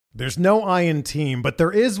There's no I in team, but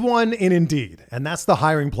there is one in Indeed, and that's the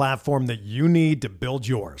hiring platform that you need to build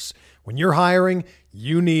yours. When you're hiring,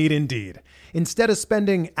 you need Indeed. Instead of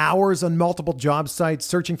spending hours on multiple job sites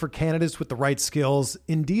searching for candidates with the right skills,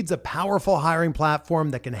 Indeed's a powerful hiring platform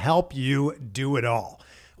that can help you do it all.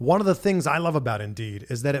 One of the things I love about Indeed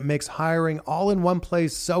is that it makes hiring all in one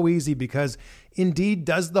place so easy because Indeed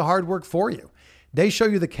does the hard work for you. They show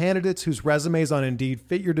you the candidates whose resumes on Indeed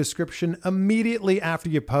fit your description immediately after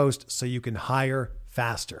you post so you can hire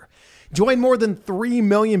faster. Join more than 3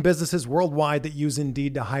 million businesses worldwide that use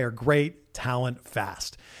Indeed to hire great talent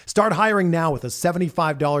fast. Start hiring now with a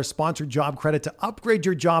 $75 sponsored job credit to upgrade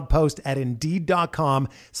your job post at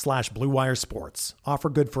Indeed.com/Blue Wire Sports. Offer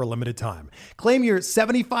good for a limited time. Claim your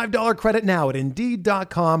 $75 credit now at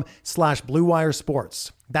Indeed.com/Blue Wire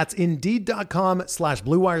Sports. That's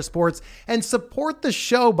Indeed.com/Blue Wire Sports, and support the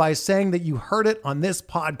show by saying that you heard it on this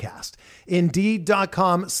podcast.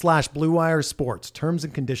 Indeed.com/Blue Wire Sports. Terms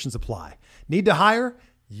and conditions apply. Need to hire?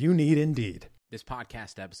 You need Indeed. This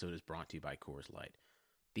podcast episode is brought to you by Coors Light.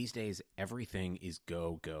 These days, everything is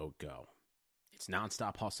go, go, go. It's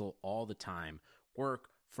nonstop hustle all the time. Work,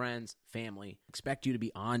 friends, family, expect you to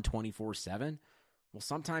be on 24/7. Well,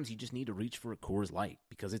 sometimes you just need to reach for a Coors Light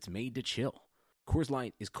because it's made to chill. Coors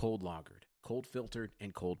Light is cold lagered, cold filtered,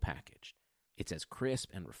 and cold packaged. It's as crisp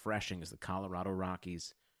and refreshing as the Colorado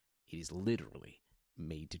Rockies. It is literally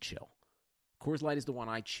made to chill. Coors Light is the one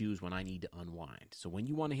I choose when I need to unwind. So when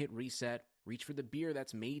you want to hit reset, reach for the beer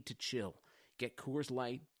that's made to chill. Get Coors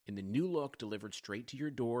Light in the new look delivered straight to your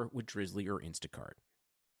door with Drizzly or Instacart.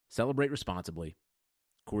 Celebrate responsibly.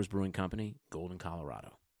 Coors Brewing Company, Golden,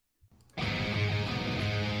 Colorado.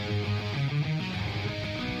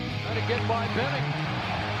 Trying to get by Benning.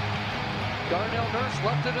 Darnell Nurse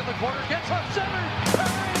left it in the corner, gets up center.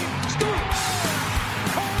 Perry scores!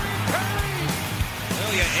 Corey Perry!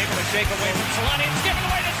 Lilia able to shake away from Solani. It's given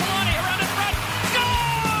away to Solani around in front.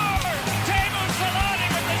 Score! Teemu Solani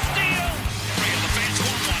with the steal. And the fans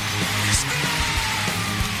want one. Score!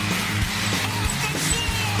 Off the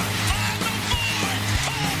floor! On the board!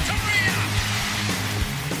 Paul Kariya!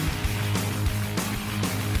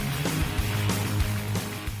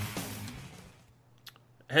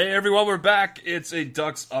 Hey everyone, we're back. It's a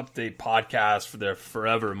Ducks update podcast for their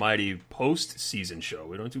forever mighty post-season show.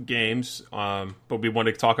 We don't do games, but we want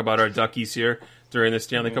to talk about our Duckies here during the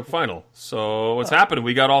Stanley Cup final. So what's happening?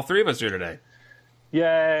 We got all three of us here today.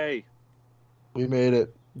 Yay! We made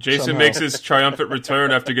it. Jason somehow. makes his triumphant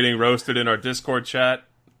return after getting roasted in our Discord chat.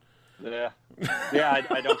 Yeah,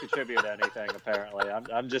 I don't contribute anything. Apparently,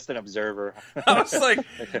 I'm just an observer. I was sitting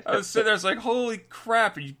there, I was like, holy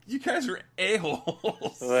crap, you guys are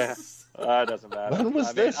a-holes. It doesn't matter. When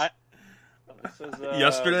was this? This is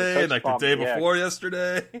Yesterday, like the day before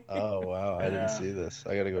yesterday. Oh, wow. I didn't see this.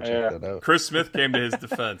 I got to go check that out. Chris Smith came to his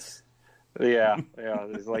defense. Yeah.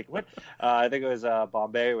 It was like what? I think it was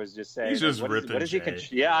Bombay was just saying. He's just what ripping is he? Jay.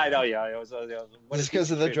 Yeah, I know. Yeah, it was. What Is this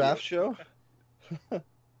because of the draft show?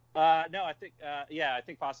 No, I think. I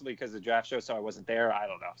think possibly because of the draft show. So I wasn't there. I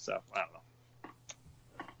don't know. So I don't know.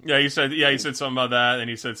 Yeah, he said something about that, and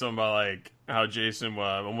he said something about like how Jason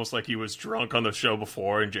almost like he was drunk on the show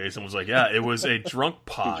before, and Jason was like, "Yeah, it was a drunk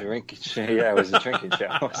pod." Yeah, it was a drinking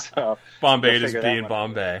show. So Bombay just being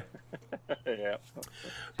Bombay. Yeah.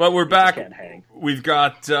 But we're back. Can't hang. We've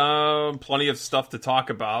got plenty of stuff to talk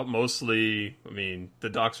about. Mostly, I mean, the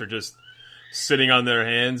Ducks are just sitting on their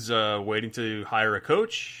hands, waiting to hire a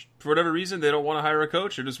coach. For whatever reason, they don't want to hire a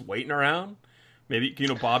coach. They're just waiting around. Maybe,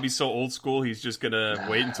 Bobby's so old school, he's just going to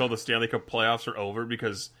wait until the Stanley Cup playoffs are over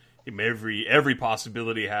because every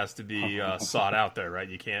possibility has to be sought out there, right?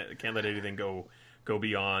 You can't let anything go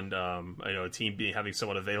beyond a team having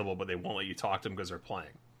someone available, but they won't let you talk to them because they're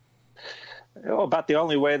playing. Well, about the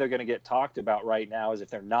only way they're going to get talked about right now is if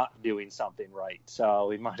they're not doing something right. So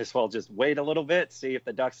we might as well just wait a little bit, see if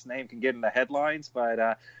the Ducks' name can get in the headlines.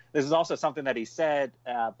 But this is also something that he said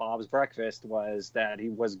at Bob's breakfast was that he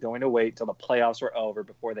was going to wait till the playoffs were over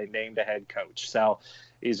before they named a head coach. So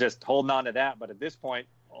he's just holding on to that. But at this point,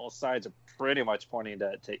 all sides are pretty much pointing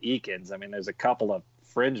to Eakins. I mean, there's a couple of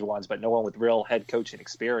fringe ones, but no one with real head coaching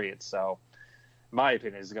experience. So my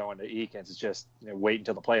opinion is going to Eakins. It's just wait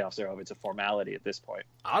until the playoffs are over. It's a formality at this point.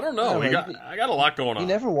 I don't know. I got a lot going on. You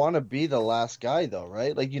never want to be the last guy, though,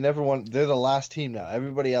 right? Like, you never want. They're the last team now.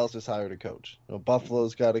 Everybody else has hired a coach.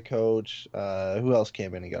 Buffalo's got a coach. Who else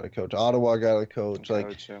came in and got a coach? Ottawa got a coach.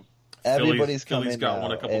 Everybody's come Philly's in got now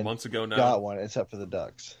one a couple months ago now. Got one, except for the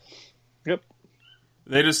Ducks. Yep.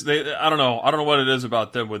 I don't know what it is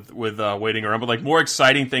about them with waiting around, but like more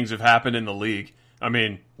exciting things have happened in the league. I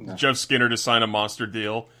mean, Jeff Skinner to sign a monster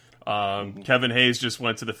deal. Kevin Hayes just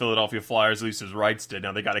went to the Philadelphia Flyers, at least his rights did.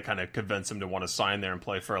 Now they got to kind of convince him to want to sign there and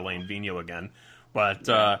play for Alain Vigneault again.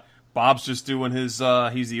 But Bob's just doing his,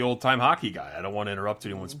 he's the old-time hockey guy. I don't want to interrupt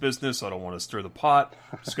anyone's business. I don't want to stir the pot.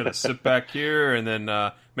 I'm just going to sit back here and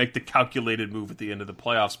then make the calculated move at the end of the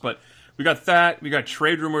playoffs. But we got that. We got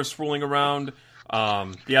trade rumors swirling around.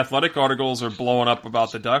 The Athletic articles are blowing up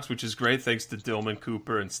about the Ducks, which is great, thanks to Dillman,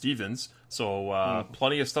 Cooper, and Stevens. So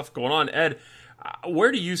plenty of stuff going on. Ed,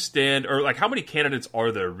 where do you stand, or like how many candidates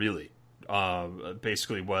are there really?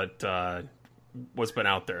 Basically, what's been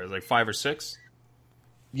out there, like 5 or 6?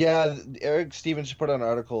 Yeah, Eric Stevens put out an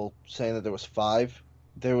article saying that there was 5.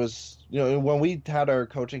 There was, when we had our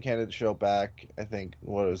coaching candidate show back, I think,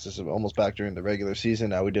 what was this, almost back during the regular season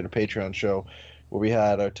now, we did a Patreon show where we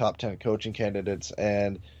had our top 10 coaching candidates,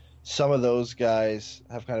 and some of those guys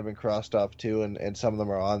have kind of been crossed off too, and some of them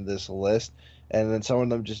are on this list, and then some of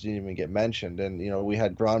them just didn't even get mentioned. And, we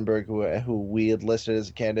had Gronberg, who we had listed as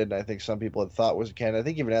a candidate, and I think some people had thought was a candidate. I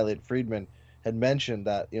think even Elliot Friedman had mentioned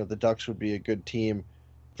that, the Ducks would be a good team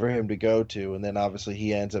for him to go to, and then obviously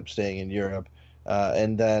he ends up staying in Europe.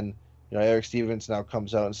 And then, Eric Stevens now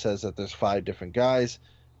comes out and says that there's 5 different guys,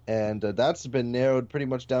 and that's been narrowed pretty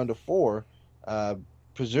much down to 4,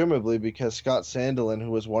 presumably because Scott Sandelin, who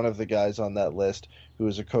was one of the guys on that list, who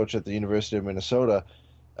was a coach at the University of Minnesota,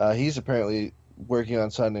 he's apparently working on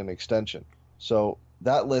signing an extension. So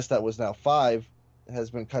that list that was now 5 has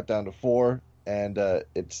been cut down to 4, and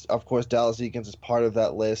it's, of course, Dallas Eakins is part of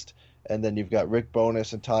that list, and then you've got Rick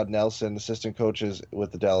Bowness and Todd Nelson, assistant coaches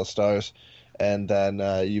with the Dallas Stars. And then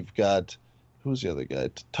you've got, who's the other guy?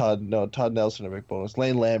 Todd Nelson and Rick Bowness.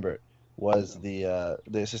 Lane Lambert was the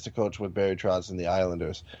assistant coach with Barry Trotz and the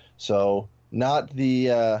Islanders. So not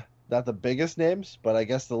the biggest names, but I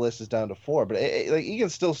guess the list is down to 4. But Egan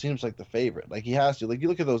still seems like the favorite. Like he has to. Like you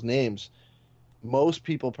look at those names, most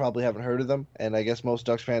people probably haven't heard of them, and I guess most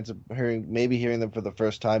Ducks fans are hearing them for the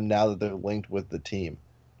first time now that they're linked with the team.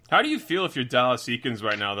 How do you feel if you're Dallas Eakins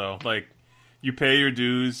right now, though? Like you pay your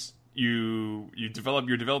dues. You're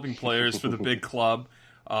developing players for the big club,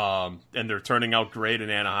 and they're turning out great in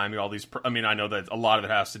Anaheim. All these, I know that a lot of it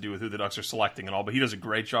has to do with who the Ducks are selecting and all, but he does a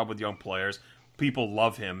great job with young players. People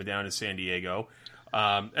love him down in San Diego.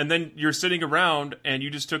 And then you're sitting around and you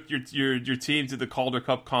just took your team to the Calder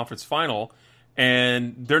Cup Conference Final,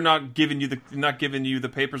 and they're not giving you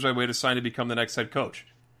the papers right away to sign to become the next head coach.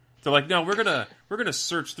 They're like, no, we're gonna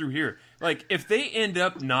search through here. Like if they end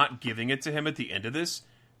up not giving it to him at the end of this,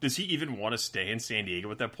 does he even want to stay in San Diego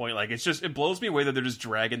at that point? Like, it blows me away that they're just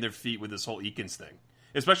dragging their feet with this whole Eakins thing.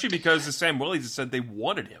 Especially because the Sam Willies has said they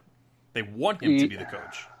wanted him. They want him to be the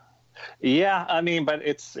coach. Yeah, but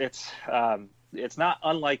it's not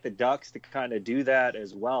unlike the Ducks to kind of do that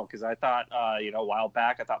as well. Because I thought, a while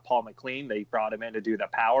back, I thought Paul McLean, they brought him in to do the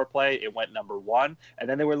power play. It went number 1. And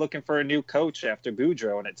then they were looking for a new coach after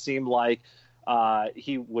Boudreau. And it seemed like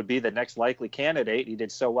he would be the next likely candidate. He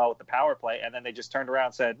did so well with the power play, and then they just turned around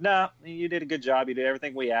and said, "No, you did a good job. You did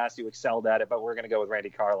everything we asked. You excelled at it, but we're going to go with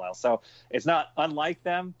Randy Carlyle." So it's not unlike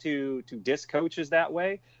them to diss coaches that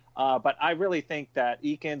way. But I really think that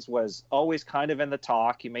Eakins was always kind of in the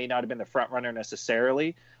talk. He may not have been the front runner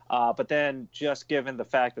necessarily, but then just given the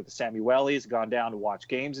fact that the Samuelis gone down to watch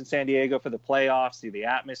games in San Diego for the playoffs, see the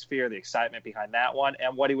atmosphere, the excitement behind that one,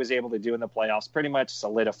 and what he was able to do in the playoffs pretty much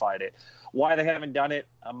solidified it. Why they haven't done it,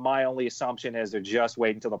 my only assumption is they're just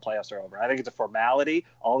waiting until the playoffs are over. I think it's a formality.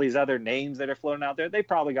 All these other names that are floating out there, they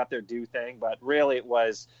probably got their due thing, but really it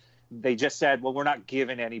was they just said, well, we're not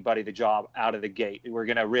giving anybody the job out of the gate. We're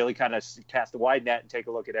going to really kind of cast a wide net and take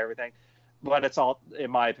a look at everything. But it's all, in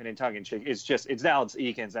my opinion, tongue-in-cheek. It's Dallas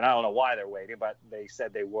Eakins, and I don't know why they're waiting, but they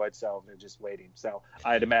said they would, so they're just waiting. So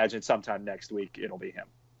I'd imagine sometime next week it'll be him.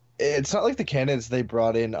 It's not like the candidates they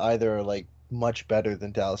brought in either are, like, much better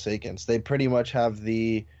than Dallas Eakins. They pretty much have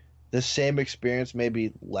the same experience,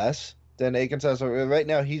 maybe less than Eakins has. So right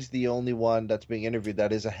now, he's the only one that's being interviewed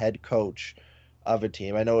that is a head coach of a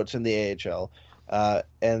team. I know it's in the AHL.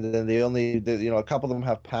 And then a couple of them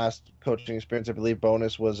have past coaching experience. I believe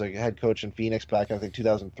Bowness was a head coach in Phoenix back in, I think,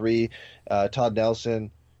 2003. Todd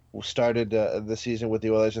Nelson started the season with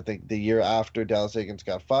the Oilers, I think, the year after Dallas Eakins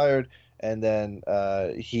got fired. And then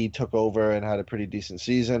he took over and had a pretty decent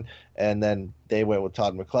season. And then they went with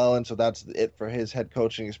Todd McClellan. So that's it for his head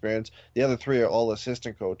coaching experience. The other 3 are all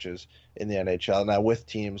assistant coaches in the NHL, now with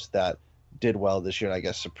teams that did well this year, and I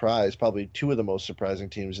guess probably 2 of the most surprising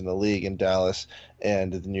teams in the league in Dallas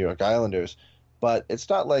and the New York Islanders. But it's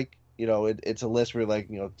not like, it's a list where, like,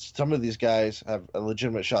 some of these guys have a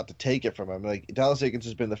legitimate shot to take it from him. Like, Dallas Eakins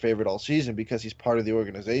has been the favorite all season because he's part of the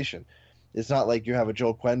organization. It's not like you have a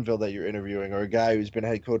Joel Quenneville that you're interviewing, or a guy who's been a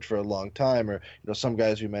head coach for a long time, or some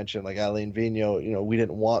guys we mentioned like Alain Vigneault. We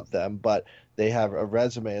didn't want them, but they have a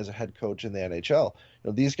resume as a head coach in the NHL.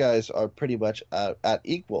 These guys are pretty much at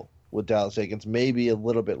equal with Dallas Eakins, maybe a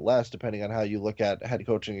little bit less depending on how you look at head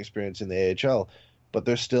coaching experience in the AHL, but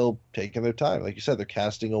they're still taking their time. Like you said, they're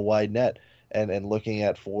casting a wide net and looking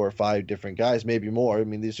at 4 or 5 different guys, maybe more. I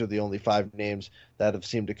mean, these are the only 5 names that have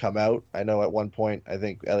seemed to come out. I know at one point, I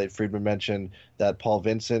think Elliot Friedman mentioned that Paul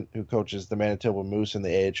Vincent, who coaches the Manitoba Moose in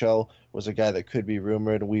the AHL, was a guy that could be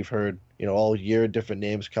rumored. We've heard, all year different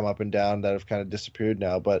names come up and down that have kind of disappeared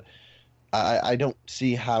now. But I don't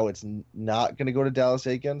see how it's not going to go to Dallas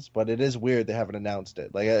Eakins, but it is weird they haven't announced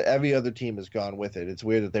it. Like every other team has gone with it. It's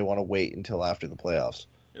weird that they want to wait until after the playoffs.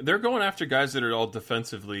 They're going after guys that are all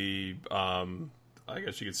defensively, I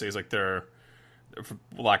guess you could say, is like they're, for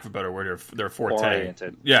lack of a better word, they're forte.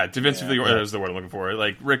 Oriented. Yeah, defensively is the word I'm looking for.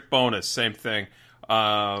 Like Rick Bowness, same thing,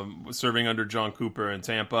 serving under John Cooper in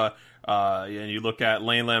Tampa. And you look at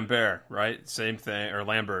Lane Lambert, right? Same thing, or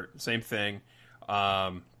Lambert, same thing.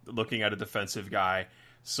 Looking at a defensive guy.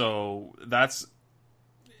 So those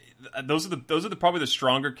are probably the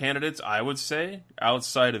stronger candidates, I would say,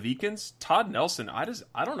 outside of Eakins. Todd Nelson, I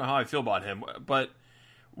don't know how I feel about him, but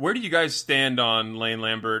where do you guys stand on Lane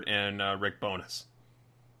Lambert and Rick Bowness?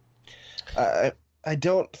 I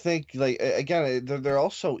don't think, again, they're all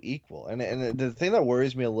so equal, and the thing that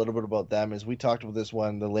worries me a little bit about them is we talked about this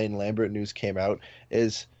when the Lane Lambert news came out,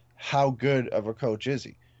 is how good of a coach is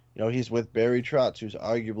he? He's with Barry Trotz, who's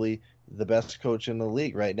arguably the best coach in the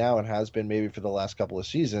league right now and has been maybe for the last couple of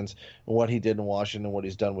seasons, and what he did in Washington and what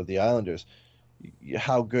he's done with the Islanders.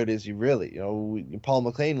 How good is he really? Paul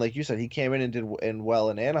McLean, like you said, he came in and did well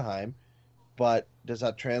in Anaheim, but does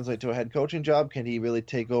that translate to a head coaching job? Can he really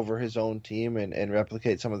take over his own team and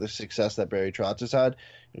replicate some of the success that Barry Trotz has had?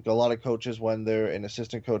 A lot of coaches, when they're an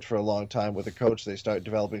assistant coach for a long time with a coach, they start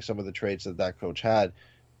developing some of the traits that coach had.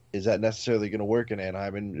 Is that necessarily going to work in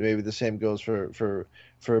Anaheim? And maybe the same goes for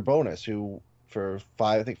Bowness, who for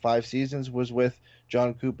 5 seasons was with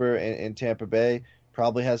John Cooper in Tampa Bay.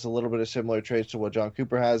 Probably has a little bit of similar traits to what John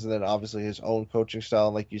Cooper has, and then obviously his own coaching style.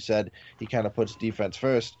 And like you said, he kind of puts defense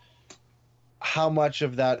first. How much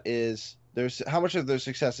of that how much of their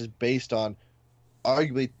success is based on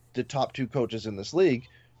arguably the top 2 coaches in this league,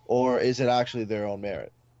 or is it actually their own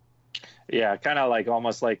merit? Yeah, kind of like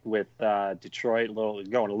almost like with Detroit,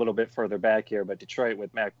 going a little bit further back here, but Detroit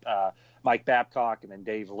with Mike Babcock and then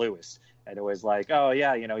Dave Lewis. And it was like, oh,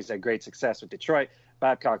 yeah, he's had great success with Detroit.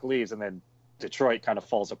 Babcock leaves, and then Detroit kind of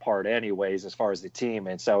falls apart anyways as far as the team.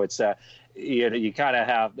 And so it's you kind of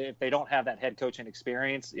have, if they don't have that head coaching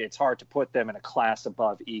experience, it's hard to put them in a class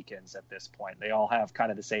above Eakins at this point. They all have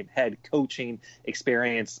kind of the same head coaching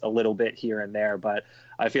experience a little bit here and there. But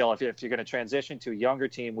I feel if you're going to transition to a younger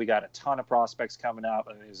team, we got a ton of prospects coming up.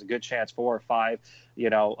 I mean, there's a good chance 4 or 5,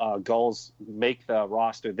 goals make the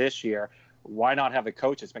roster this year. Why not have a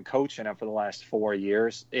coach that's been coaching him for the last 4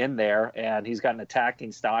 years in there, and he's got an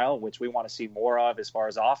attacking style, which we want to see more of as far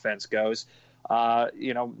as offense goes,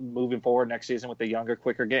 moving forward next season with the younger,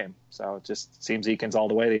 quicker game. So it just seems Eakins all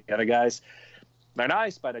the way. The other guys, they're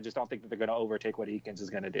nice, but I just don't think that they're going to overtake what Eakins is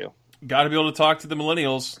going to do. Got to be able to talk to the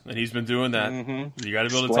millennials, and he's been doing that. Mm-hmm. You got to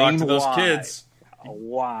be able to talk to those kids.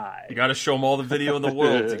 Why? You got to show them all the video in the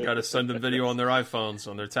world. You got to send them video on their iPhones,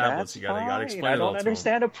 on their tablets. You got to explain it all to them. I don't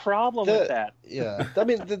understand a problem with that. Yeah, I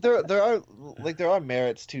mean, there are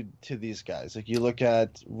merits to these guys. Like you look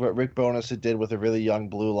at what Rick Bowness did with a really young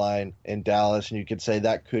blue line in Dallas, and you could say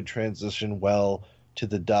that could transition well to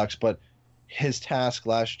the Ducks. But his task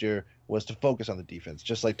last year was to focus on the defense,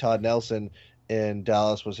 just like Todd Nelson in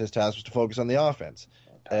Dallas his task was to focus on the offense.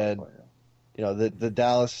 And the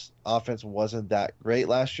Dallas offense wasn't that great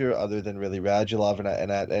last year, other than really Radulov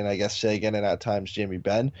and I guess Sagan and at times Jamie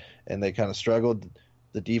Benn, and they kind of struggled.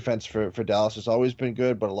 The defense for Dallas has always been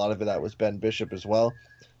good, but a lot of that was Ben Bishop as well.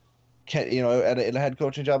 In a head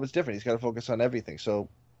coaching job, it's different. He's got to focus on everything. So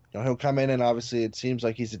he'll come in, and obviously it seems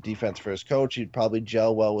like he's a defense first coach. He'd probably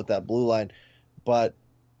gel well with that blue line, but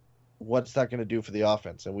what's that going to do for the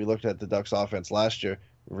offense? And we looked at the Ducks offense last year.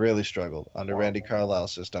 Really struggled under Randy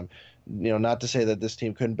Carlyle's system. Not to say that this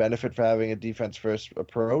team couldn't benefit from having a defense-first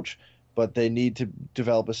approach, but they need to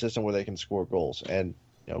develop a system where they can score goals. And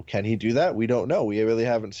can he do that? We don't know. We really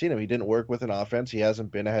haven't seen him. He didn't work with an offense. He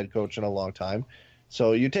hasn't been a head coach in a long time.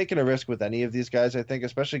 So you're taking a risk with any of these guys, I think,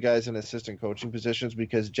 especially guys in assistant coaching positions,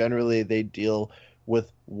 because generally they deal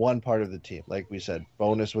with one part of the team. Like we said,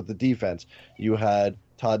 Bowness with the defense. You had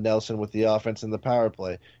Todd Nelson with the offense and the power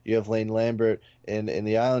play. You have Lane Lambert in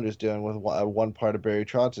the Islanders dealing with one part of Barry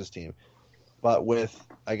Trotz's team. But with,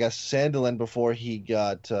 I guess, Sandelin before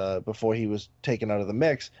he was taken out of the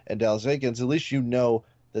mix, and Dallas Eakins, at least you know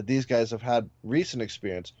that these guys have had recent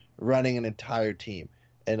experience running an entire team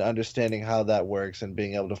and understanding how that works and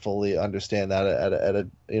being able to fully understand that at a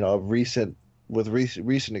recent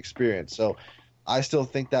experience. So I still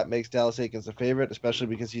think that makes Dallas Eakins a favorite, especially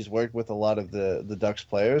because he's worked with a lot of the Ducks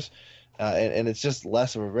players. And it's just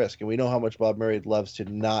less of a risk. And we know how much Bob Murray loves to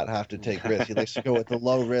not have to take risks. He likes to go with the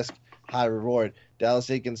low risk, high reward. Dallas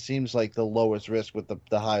Eakins seems like the lowest risk with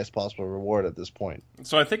the highest possible reward at this point.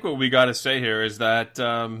 So I think what we got to say here is that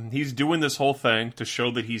he's doing this whole thing to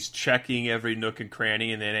show that he's checking every nook and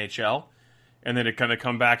cranny in the NHL. And then to kind of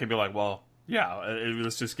come back and be like, well, yeah,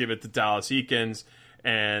 let's just give it to Dallas Eakins.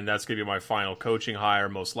 And that's going to be my final coaching hire,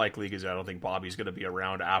 most likely, because I don't think Bobby's going to be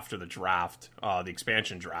around after the draft, the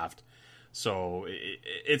expansion draft. So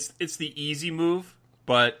it's the easy move,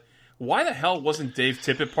 but why the hell wasn't Dave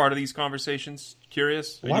Tippett part of these conversations?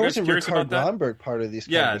 Curious? Why wasn't Ricard Blomberg part of these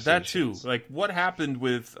conversations? Yeah, that too. Like, what happened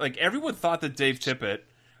with, like, everyone thought that Dave Tippett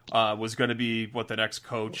was going to be the next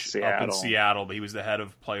coach up in Seattle, but he was the head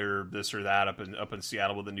of player this or that up in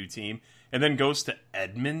Seattle with a new team, and then goes to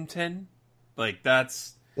Edmonton. Like,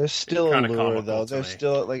 that's there's still a lure though. There's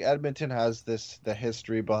still, like, Edmonton has the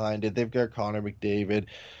history behind it. They've got Connor McDavid.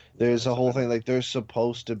 There's a whole thing, like, they're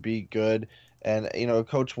supposed to be good, and a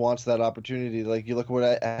coach wants that opportunity. Like, you look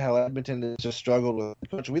at how Edmonton has just struggled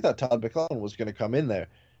with coach. We thought Todd McLellan was going to come in there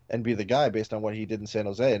and be the guy based on what he did in San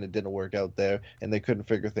Jose, and it didn't work out there, and they couldn't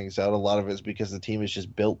figure things out. A lot of it is because the team is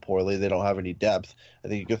just built poorly. They don't have any depth. I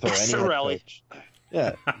think you could throw any head coach.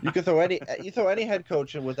 Yeah, you could throw any head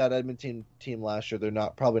coach in with that Edmonton team last year. They're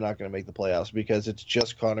probably not going to make the playoffs because it's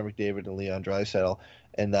just Connor McDavid and Leon Draisaitl,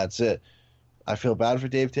 and that's it. I feel bad for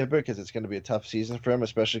Dave Tippett because it's going to be a tough season for him,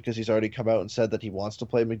 especially because he's already come out and said that he wants to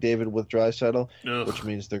play McDavid with Draisaitl, which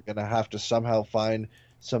means they're going to have to somehow find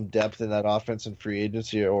some depth in that offense in free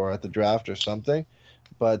agency or at the draft or something.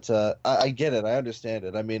 But I get it. I understand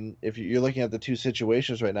it. I mean, if you're looking at the two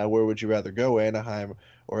situations right now, where would you rather go, Anaheim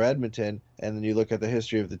or Edmonton? And then you look at the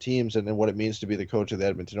history of the teams and then what it means to be the coach of the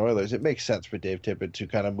Edmonton Oilers. It makes sense for Dave Tippett to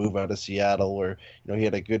kind of move out of Seattle, where he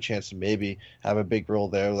had a good chance to maybe have a big role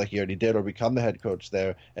there, like he already did, or become the head coach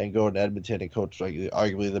there and go to Edmonton and coach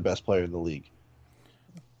arguably the best player in the league.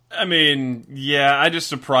 I mean, yeah, I'm just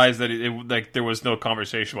surprised that there was no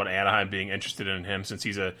conversation about Anaheim being interested in him, since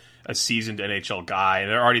he's a seasoned NHL guy,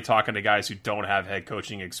 and they're already talking to guys who don't have head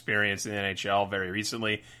coaching experience in the NHL very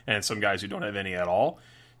recently, and some guys who don't have any at all.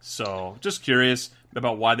 So, just curious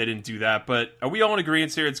about why they didn't do that. But are we all in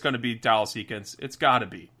agreement here? It's going to be Dallas Eakins. It's got to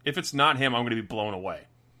be. If it's not him, I'm going to be blown away.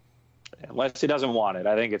 Unless he doesn't want it,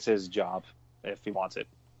 I think it's his job if he wants it.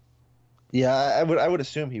 Yeah, I would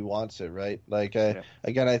assume he wants it, right? Like,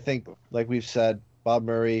 again, I think, like we've said, Bob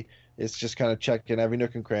Murray is just kind of checking every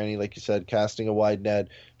nook and cranny, like you said, casting a wide net,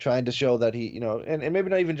 trying to show that he, and maybe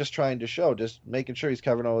not even just trying to show, just making sure he's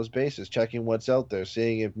covering all his bases, checking what's out there,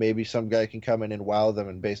 seeing if maybe some guy can come in and wow them,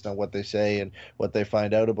 and based on what they say and what they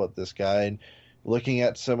find out about this guy, and looking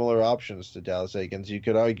at similar options to Dallas Eakins. You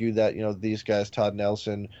could argue that, these guys, Todd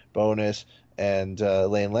Nelson, Bowness, and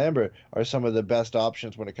Lane Lambert, are some of the best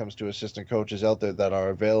options when it comes to assistant coaches out there that are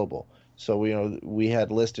available. So we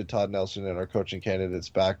had listed Todd Nelson in our coaching candidates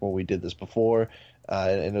back when we did this before,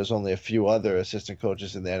 and there's only a few other assistant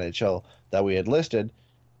coaches in the NHL that we had listed,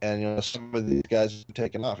 and some of these guys have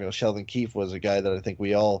taken off. Sheldon Keefe was a guy that I think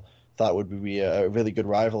we all thought would be a really good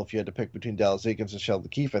rival if you had to pick between Dallas Eakins and Sheldon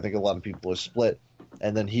Keefe. I think a lot of people were split,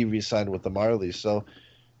 and then he re-signed with the Marlies. So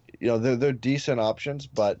they're decent options,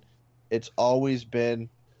 but it's always been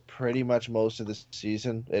pretty much most of the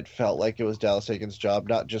season. It felt like it was Dallas Eakins' job,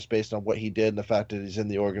 not just based on what he did and the fact that he's in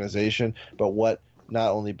the organization, but what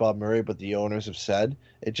not only Bob Murray but the owners have said.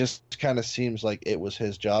 It just kind of seems like it was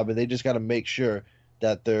his job, and they just got to make sure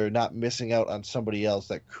that they're not missing out on somebody else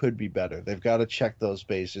that could be better. They've got to check those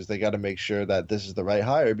bases. They got to make sure that this is the right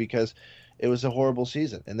hire, because it was a horrible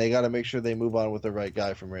season, and they got to make sure they move on with the right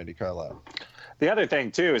guy from Randy Carlyle. The other thing,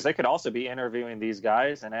 too, is they could also be interviewing these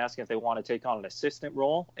guys and asking if they want to take on an assistant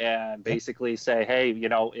role and basically say, hey,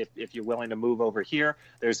 if you're willing to move over here,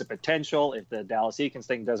 there's a potential. If the Dallas Eakins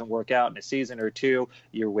thing doesn't work out in a season or two,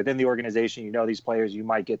 you're within the organization, these players, you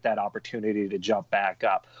might get that opportunity to jump back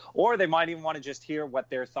up. Or they might even want to just hear what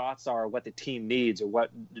their thoughts are, what the team needs, or what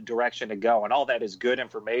direction to go. And all that is good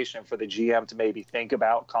information for the GM to maybe think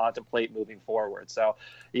about, contemplate moving forward. So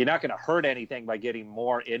you're not going to hurt anything by getting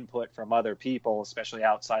more input from other people, especially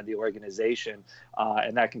outside the organization,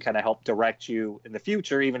 and that can kind of help direct you in the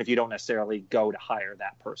future, even if you don't necessarily go to hire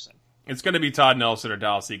that person. It's going to be Todd Nelson or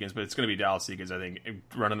Dallas Eakins, but it's going to be Dallas Eakins, I think,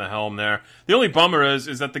 running the helm there. The only bummer is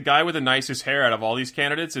that the guy with the nicest hair out of all these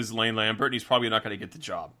candidates is Lane Lambert, and he's probably not going to get the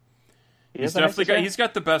job. He's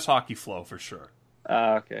got the best hockey flow for sure.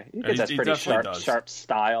 Okay. He has pretty sharp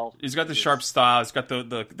style. He's got the sharp style. He's got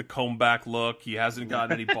the comb back look. He hasn't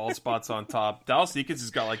got any bald spots on top. Dallas Eakins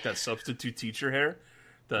has got like that substitute teacher hair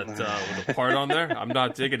that with a part on there. I'm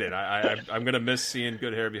not digging it. I'm going to miss seeing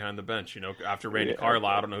good hair behind the bench. You know, after Randy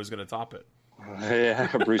Carlyle, I don't know who's going to top it. Yeah,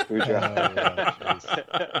 Bruce Boudreau.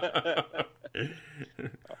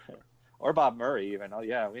 Or Bob Murray, even. Oh,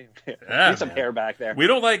 yeah, we need some hair back there. We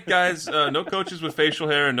don't like guys, no coaches with facial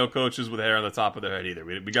hair and no coaches with hair on the top of their head either.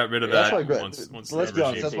 We got rid of that once let's be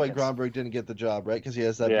honest, that's why Gromberg didn't get the job, right? Because he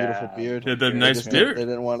has that beautiful beard. He had the nice beard. They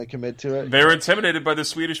didn't want to commit to it. They were intimidated by the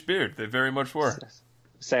Swedish beard. They very much were.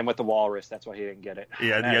 Same with the Walrus. That's why he didn't get it.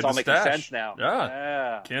 Yeah, it's all making sense now.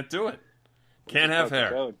 Yeah. Can't do it. Can't have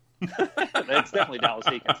hair. It's definitely Dallas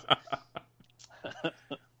Eakins.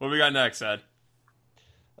 What we got next, Ed?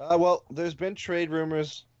 Well, there's been trade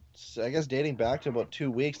rumors, I guess, dating back to about 2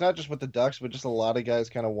 weeks, not just with the Ducks, but just a lot of guys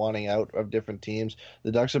kind of wanting out of different teams.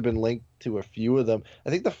 The Ducks have been linked to a few of them. I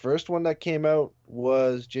think the first one that came out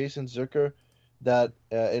was Jason Zucker, that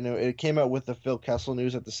and it came out with the Phil Kessel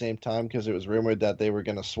news at the same time because it was rumored that they were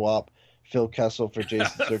going to swap Phil Kessel for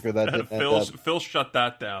Jason Zucker. That didn't Phil shut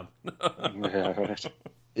that down.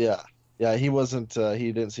 Yeah, he wasn't.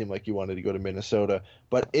 He didn't seem like he wanted to go to Minnesota.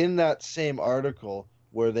 But in that same article,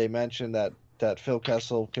 where they mentioned that Phil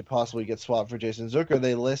Kessel could possibly get swapped for Jason Zucker,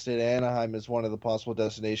 they listed Anaheim as one of the possible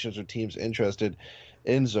destinations or teams interested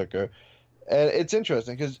in Zucker. And it's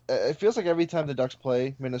interesting because it feels like every time the Ducks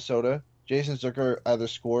play Minnesota, Jason Zucker either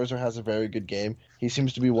scores or has a very good game. He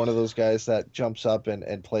seems to be one of those guys that jumps up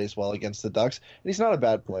and plays well against the Ducks. And he's not a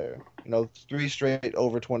bad player. 3 straight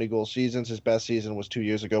over 20-goal seasons. His best season was 2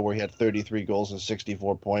 years ago where he had 33 goals and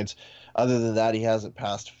 64 points. Other than that, he hasn't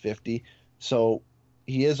passed 50. So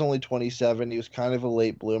he is only 27. He was kind of a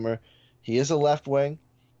late bloomer. He is a left wing,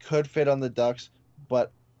 could fit on the Ducks,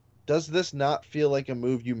 but does this not feel like a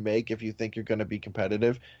move you make if you think you're going to be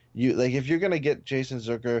competitive? If you're going to get Jason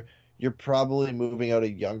Zucker, you're probably moving out a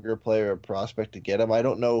younger player or prospect to get him. I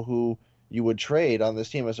don't know who you would trade on this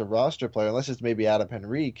team as a roster player, unless it's maybe Adam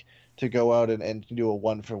Henrique, to go out and do a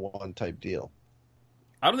 1-for-1 type deal.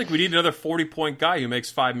 I don't think we need another 40-point guy who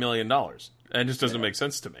makes $5 million. And it just doesn't make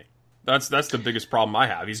sense to me. That's the biggest problem I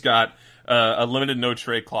have. He's got a limited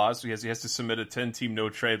no-trade clause. So he has to submit a 10-team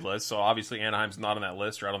no-trade list. So obviously Anaheim's not on that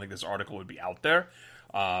list, or I don't think this article would be out there.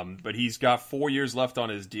 But he's got 4 years left on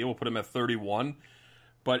his deal. We'll put him at 31.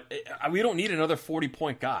 But we don't need another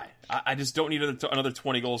 40-point guy. I just don't need another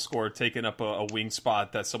 20-goal scorer taking up a wing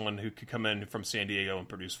spot that someone who could come in from San Diego and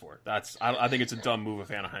produce for it. I think it's a dumb move if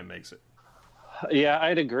Anaheim makes it. Yeah,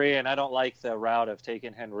 I'd agree, and I don't like the route of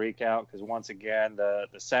taking Henrique out because, once again, the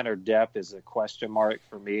center depth is a question mark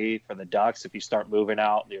for me for the Ducks if you start moving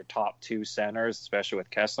out your top 2 centers, especially with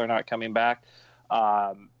Kessler not coming back.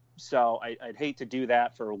 So I'd hate to do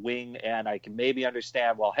that for a wing, and I can maybe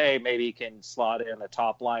understand, well, hey, maybe he can slot in the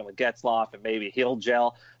top line with Getzlaf and maybe he'll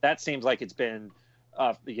gel. That seems like it's been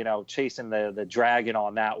chasing the dragon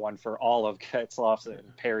on that one for all of Getzlaf's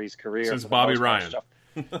and Perry's career. Since Bobby Ryan.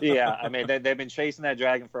 Yeah, I mean, they've been chasing that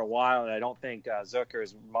dragon for a while, and I don't think Zucker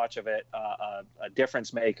is much of a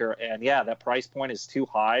difference maker. And, yeah, that price point is too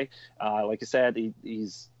high. Like I said,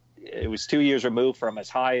 it was 2 years removed from as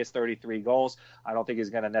high as 33 goals. I don't think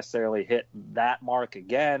he's going to necessarily hit that mark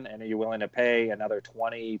again. And are you willing to pay another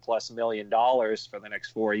 $20+ million for the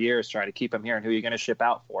next 4 years trying to keep him here? And who are you going to ship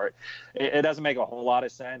out for it? It doesn't make a whole lot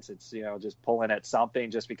of sense. It's, just pulling at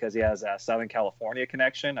something just because he has a Southern California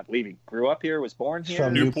connection. I believe he grew up here, was born here.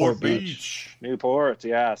 From Newport Beach. Newport,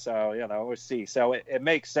 yeah. So, we'll see. So it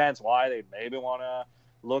makes sense why they maybe want to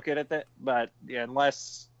look at it. But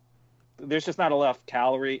unless there's just not enough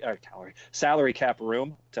salary cap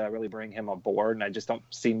room to really bring him aboard, and I just don't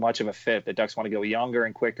see much of a fit. The Ducks want to go younger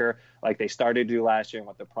and quicker, like they started to do last year, and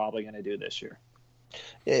what they're probably going to do this year.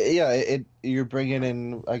 Yeah, you're bringing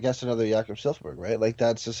in, I guess, another Jakob Silfverberg, right? Like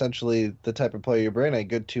that's essentially the type of player you're bringing. A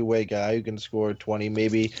good two-way guy who can score 20,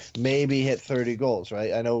 maybe hit 30 goals,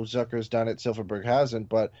 right? I know Zucker's done it, Silfverberg hasn't,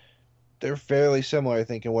 but they're fairly similar, I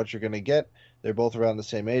think, in what you're going to get. They're both around the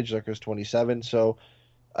same age. Zucker's 27, so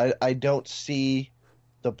I don't see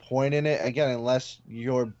the point in it, again, unless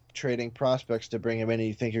you're trading prospects to bring him in and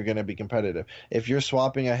you think you're going to be competitive. If you're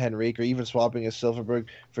swapping a Henrique or even swapping a Silfverberg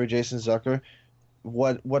for Jason Zucker,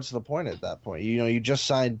 what's the point at that point? You just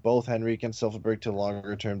signed both Henrique and Silfverberg to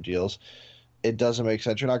longer-term deals. it doesn't make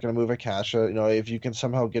sense. You're not going to move a Kasha. You know, if you can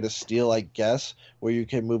somehow get a steal, I guess, where you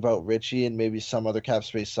can move out Richie and maybe some other cap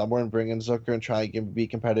space somewhere and bring in Zucker and try and be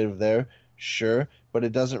competitive there, sure. But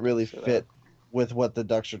it doesn't really fit with what the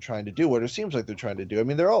Ducks are trying to do, what it seems like they're trying to do. I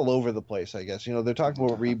mean, they're all over the place, I guess. You know, they're talking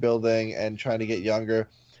about rebuilding and trying to get younger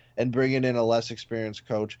and bringing in a less experienced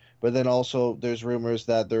coach. But then also there's rumors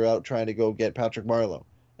that they're out trying to go get Patrick Marleau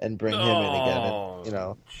and bring him in again. And, you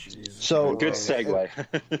know, so good segue.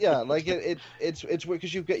 Yeah, like it's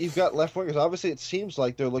because you've got left wingers. Obviously, it seems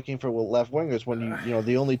like they're looking for left wingers when you know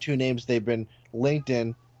the only two names they've been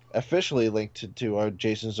officially linked to are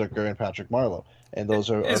Jason Zucker and Patrick Marleau, and those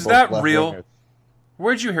are is both that left real? wingers.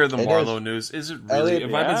 Where'd you hear the Marleau news? Is it really?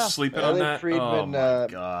 Have I been sleeping on Elliot that? Friedman Oh my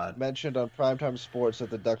God. mentioned on Primetime Sports that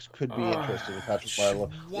the Ducks could be interested in Patrick Marleau,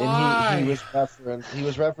 Why? and he was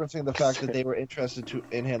referencing the fact that they were interested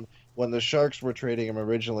in him when the Sharks were trading him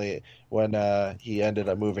originally when he ended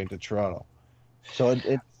up moving to Toronto. So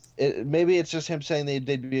it maybe it's just him saying they'd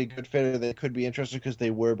be a good fit or they could be interested because they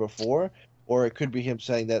were before, or it could be him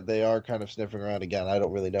saying that they are kind of sniffing around again. I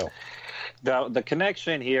don't really know. The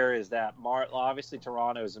connection here is that obviously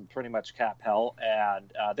Toronto is in pretty much cap hell,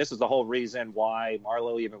 and this is the whole reason why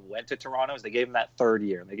Marleau even went to Toronto. Is they gave him that third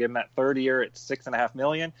year. They gave him that third year at $6.5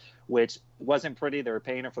 million, which wasn't pretty. They were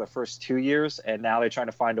paying him for the first 2 years, and now they're trying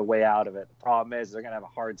to find a way out of it. The problem is they're going to have a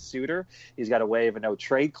hard suitor. He's got a waive a no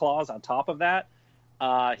trade clause on top of that.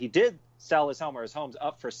 He did sell his home, or his home's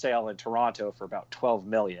up for sale in Toronto for about $12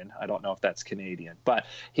 million. I don't know if that's Canadian, but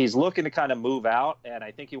he's looking to kind of move out, and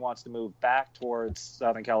I think he wants to move back towards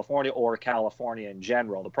Southern California or California in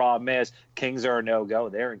general. The problem is Kings are a no-go.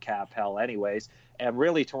 They're in cap hell anyways, and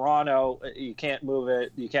really Toronto, you can't move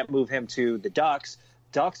it. You can't move him to the Ducks.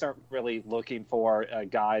 Ducks aren't really looking for a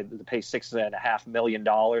guy to pay $6.5 million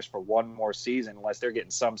for one more season unless they're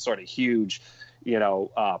getting some sort of huge,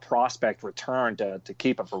 prospect return to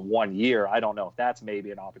keep him for 1 year. I don't know if that's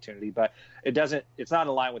maybe an opportunity, but it's not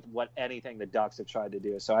in line with what anything the Ducks have tried to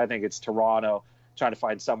do. So I think it's Toronto trying to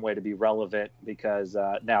find some way to be relevant because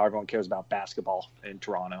now everyone cares about basketball in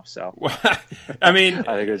Toronto. So I mean,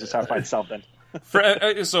 I think they just have to find something.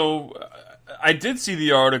 So I did see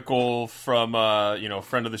the article from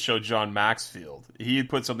friend of the show John Maxfield. He had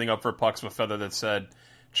put something up for Pucks with Feather that said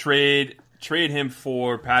trade him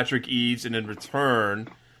for Patrick Eaves, and in return,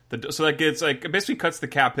 so that gets it basically cuts the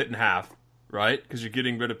cap hit in half, right? Because you're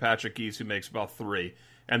getting rid of Patrick Eaves, who makes about $3 million,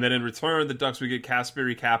 and then in return, the Ducks would get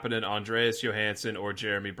Kasperi Kapanen, Andreas Johansson, or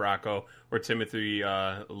Jeremy Bracco, or Timothy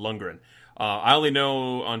Lundgren. I only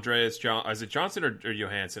know Andreas. Is it Johnson or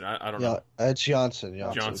Johansson? I don't know. It's Johnson,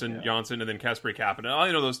 and then Kasperi Kapanen. I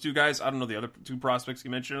only know those two guys. I don't know the other two prospects you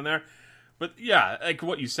mentioned in there. But yeah, like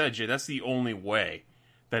what you said, Jay, that's the only way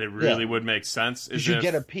that it really would make sense. Is you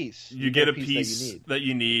get a piece. You get a piece that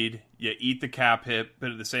you need. You eat the cap hit, but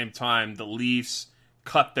at the same time, the Leafs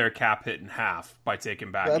cut their cap hit in half by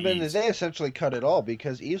taking back Eaves. I mean, they essentially cut it all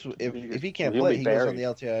because Eaves, if he can't play, he goes on the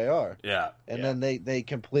LTIR. Yeah. And then they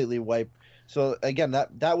completely wipe. So, again,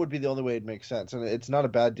 that would be the only way it makes sense. And it's not a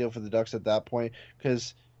bad deal for the Ducks at that point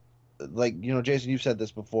because, Jason, you've said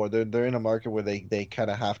this before. They're in a market where they kind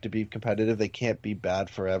of have to be competitive. They can't be bad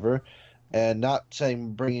forever. And not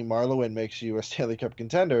saying bringing Marleau in makes you a Stanley Cup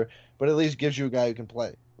contender, but at least gives you a guy who can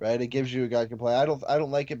play, right? It gives you a guy who can play. I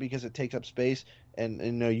don't like it because it takes up space,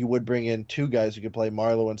 and you would bring in two guys who can play,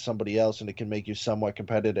 Marleau and somebody else, and it can make you somewhat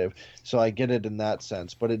competitive. So I get it in that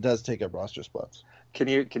sense, but it does take up roster spots. Can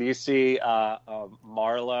you see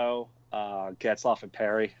Marleau, Getzlaf, and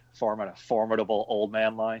Perry forming a formidable old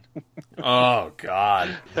man line? Oh,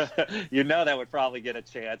 God. That would probably get a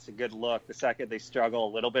chance, a good look. The second they struggle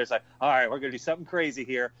a little bit, it's like, all right, we're going to do something crazy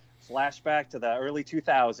here. Flashback to the early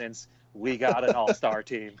 2000s. We got an all-star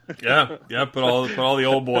team. Yeah. Put all the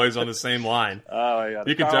old boys on the same line. Oh yeah,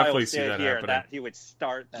 you could definitely see that happening. He would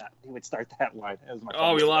start that line.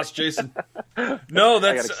 We lost Jason. No,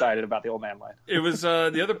 I got excited about the old man line. It was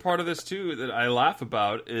the other part of this too that I laugh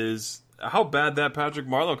about is how bad that Patrick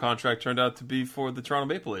Marleau contract turned out to be for the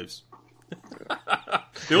Toronto Maple Leafs.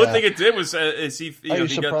 The only thing it did was he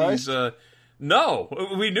got these. No,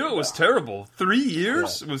 we knew it was terrible. 3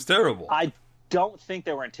 years was terrible. I don't think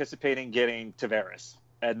they were anticipating getting Tavares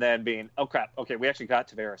and then being, oh crap, okay, we actually got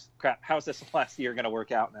Tavares. Crap, how's this last year going to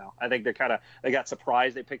work out now? I think they got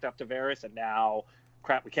surprised they picked up Tavares, and now,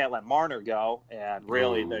 crap, we can't let Marner go, and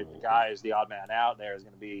really the guy who's the odd man out there is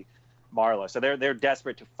going to be Marleau. So they're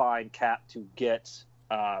desperate to find cap to get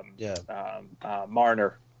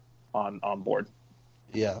Marner on board.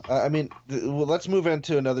 Yeah, I mean, let's move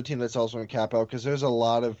into another team that's also in cap out because there's a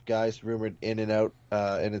lot of guys rumored in and out,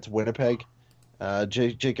 and it's Winnipeg.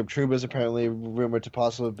 Jacob Trouba is apparently rumored to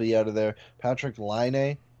possibly be out of there. Patrick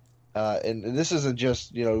Laine. And this isn't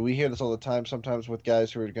just, we hear this all the time sometimes with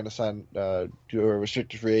guys who are going to sign who are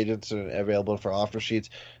restricted free agents and available for offer sheets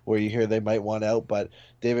where you hear they might want out. But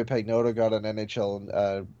David Pagnotta got on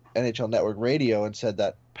NHL Network Radio and said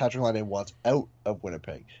that Patrick Laine wants out of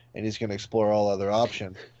Winnipeg and he's going to explore all other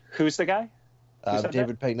options. Who's the guy?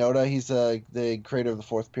 David Pagnotta. He's the creator of the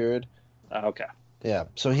Fourth Period. Okay. Yeah,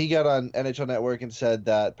 so he got on NHL Network and said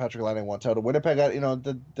that Patrick Laine wants out of Winnipeg.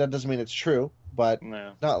 That doesn't mean it's true, but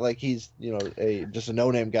not like he's just a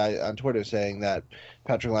no-name guy on Twitter saying that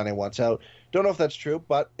Patrick Laine wants out. Don't know if that's true,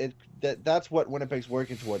 but that's what Winnipeg's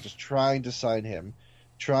working toward, just trying to sign him,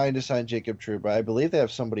 trying to sign Jacob Trouba. I believe they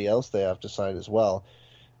have somebody else they have to sign as well,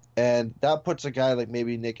 and that puts a guy like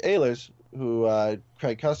maybe Nick Ehlers, who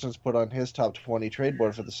Craig Custance put on his top 20 trade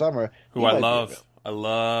board for the summer. Who I love. I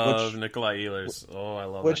love Nikolai Ehlers. I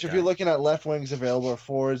love which that if guy. you're looking at left wings available or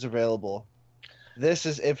forwards available, this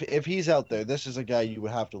is if he's out there, this is a guy you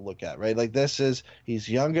would have to look at, right? Like he's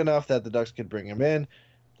young enough that the Ducks could bring him in.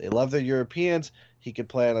 They love their Europeans. He could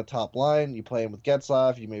play on a top line. You play him with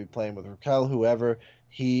Getzlaf. You maybe play him with Raquel, whoever.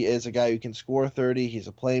 He is a guy who can score 30. He's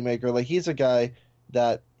a playmaker. Like he's a guy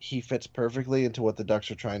that he fits perfectly into what the Ducks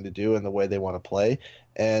are trying to do and the way they want to play.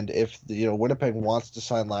 And if Winnipeg wants to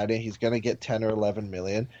sign Laine, he's going to get 10 or 11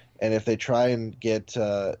 million. And if they try and get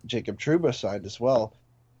Jacob Trouba signed as well,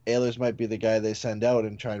 Ehlers might be the guy they send out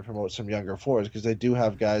and try to promote some younger forwards because they do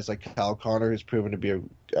have guys like Kyle Connor, who's proven to be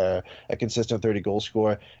a consistent 30-goal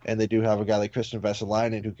scorer, and they do have a guy like Christian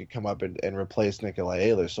Vesalainen who could come up and replace Nikolai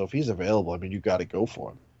Ehlers. So if he's available, you got to go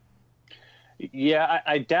for him. Yeah,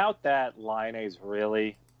 I doubt that Laine is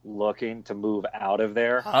really looking to move out of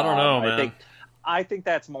there. I don't know, man. I think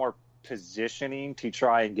that's more positioning to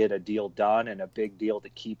try and get a deal done and a big deal to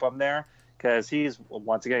keep him there because he's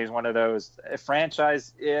one of those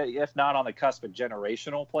franchise, if not on the cusp of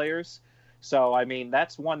generational players. So,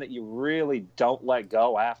 that's one that you really don't let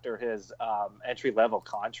go after his entry-level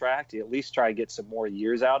contract. You at least try to get some more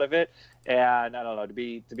years out of it. And I don't know, to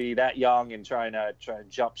be that young and trying to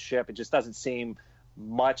jump ship, it just doesn't seem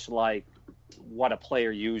much like what a player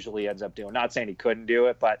usually ends up doing. Not saying he couldn't do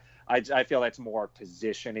it, but I feel that's more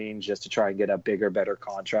positioning just to try and get a bigger, better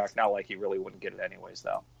contract. Not like he really wouldn't get it anyways,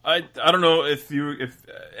 though. I don't know if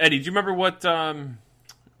Eddie, do you remember what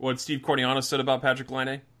Steve Cordiano said about Patrick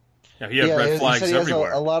Laine? Yeah, he had red flags he everywhere.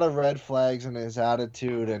 Has a lot of red flags in his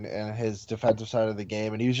attitude and his defensive side of the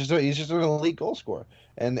game, and he's just an elite goal scorer.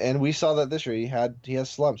 And we saw that this year. He has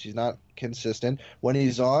slumps. He's not consistent. When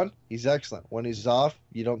he's on, he's excellent. When he's off,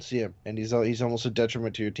 you don't see him, and he's almost a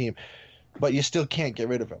detriment to your team. But you still can't get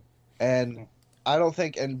rid of him. And I don't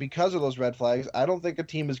think, and because of those red flags, I don't think a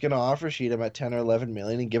team is going to offer sheet him at 10 or 11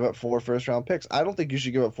 million and give up 4 first-round picks. I don't think you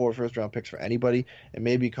should give up 4 first-round picks for anybody. And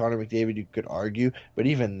maybe Connor McDavid, you could argue, but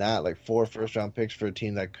even that, like 4 first-round picks for a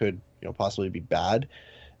team that could, possibly be bad.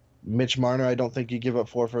 Mitch Marner, I don't think you give up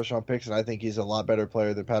 4 first-round picks, and I think he's a lot better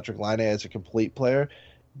player than Patrick Laine as a complete player.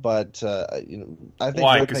 But I think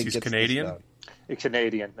why? Because he's Canadian.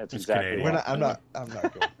 Canadian. That's he's exactly. Canadian. I'm not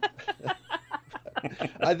going.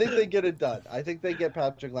 I think they get it done. I think they get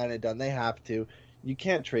Patrick Laine done. They have to. You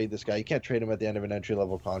can't trade this guy. You can't trade him at the end of an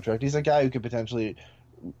entry-level contract. He's a guy who could potentially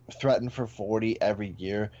threaten for 40 every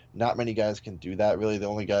year. Not many guys can do that. Really, the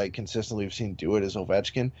only guy consistently we've seen do it is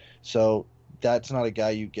Ovechkin. So that's not a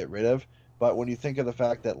guy you get rid of. But when you think of the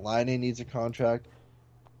fact that Laine needs a contract,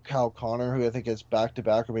 Kyle Connor, who I think has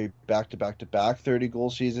back-to-back or maybe back-to-back-to-back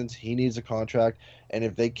 30-goal seasons, he needs a contract. And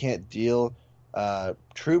if they can't deal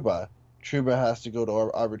Trouba has to go to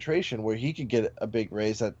arbitration where he could get a big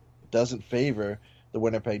raise that doesn't favor the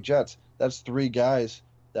Winnipeg Jets. That's 3 guys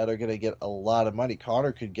that are going to get a lot of money.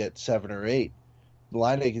 Connor could get 7 or 8.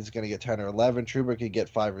 Laine is going to get 10 or 11. Trouba could get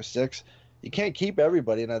 5 or 6. You can't keep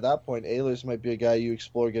everybody, and at that point, Ehlers might be a guy you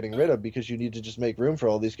explore getting rid of because you need to just make room for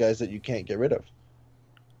all these guys that you can't get rid of.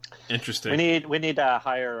 Interesting. We need to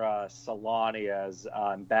hire Solani as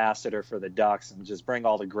ambassador for the Ducks and just bring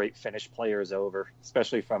all the great Finnish players over,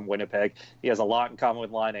 especially from Winnipeg. He has a lot in common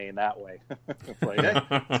with Laine in that way. Like, hey,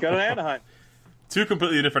 let's go to Anaheim. 2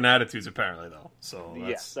 completely different attitudes, apparently, though. So that's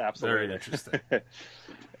yes, absolutely. very interesting.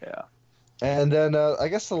 Yeah. And then I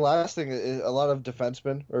guess the last thing is a lot of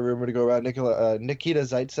defensemen are rumored to go around. Nikita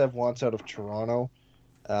Zaitsev wants out of Toronto.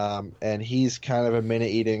 And he's kind of a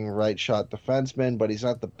minute-eating right-shot defenseman, but he's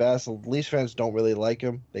not the best. Leafs fans don't really like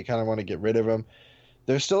him. They kind of want to get rid of him.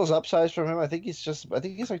 There still is upsides from him. I think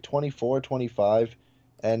he's like 24, 25,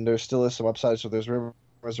 and there still is some upside. So there's rumors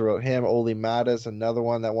about him. Oli Mattis, another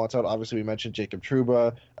one that wants out. Obviously, we mentioned Jacob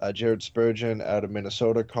Trouba, Jared Spurgeon out of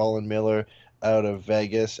Minnesota, Colin Miller out of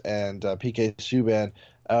Vegas and PK Subban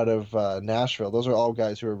out of Nashville. Those are all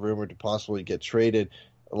guys who are rumored to possibly get traded.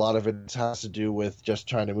 A lot of it has to do with just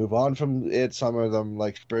trying to move on from it. Some of them,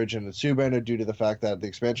 like Spurgeon and Subban, are due to the fact that the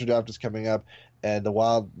expansion draft is coming up, and the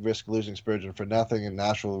Wild risk losing Spurgeon for nothing, and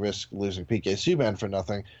Nashville risk losing PK Subban for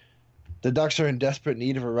nothing. The Ducks are in desperate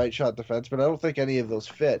need of a right shot defense, but I don't think any of those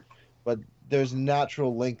fit. But there's a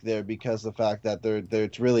natural link there because of the fact that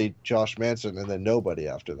it's really Josh Manson and then nobody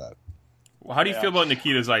after that. Well, how do you feel about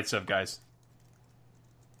Nikita Zaitsev, guys?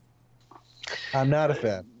 I'm not a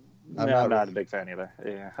fan. I'm not a big fan either.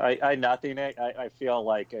 Yeah, I feel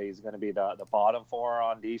like he's going to be the bottom four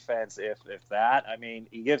on defense, if that. I mean,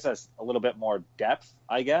 he gives us a little bit more depth,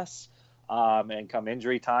 I guess, and come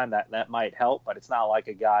injury time, that might help. But it's not like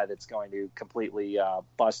a guy that's going to completely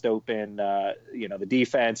bust open, the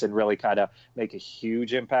defense and really kind of make a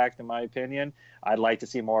huge impact, in my opinion. I'd like to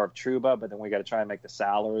see more of Trouba, but then we got to try and make the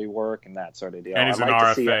salary work and that sort of deal. And he's an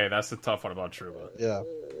RFA. That's the tough one about Trouba. Yeah.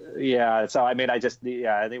 Yeah, so I mean,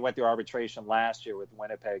 they went through arbitration last year with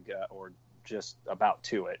Winnipeg, or just about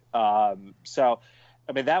to it. So,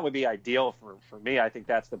 I mean, that would be ideal for me. I think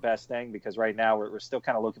that's the best thing because right now we're still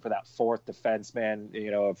kind of looking for that fourth defenseman.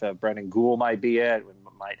 If Brendan Gould might be it, we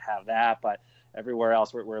might have that, but everywhere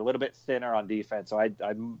else we're a little bit thinner on defense. So I'd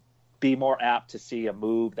be more apt to see a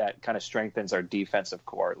move that kind of strengthens our defensive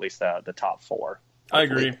core, at least the top four. I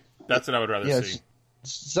agree. That's what I would rather see.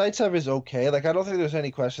 Zaitsev is okay. Like, I don't think there's any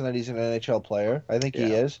question that he's an NHL player. I think he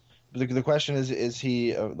is. But the question is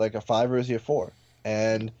he like a 5 or is he a 4?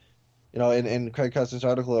 And, in Craig Cousins'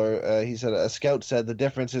 article, he said a scout said the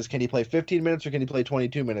difference is can he play 15 minutes or can he play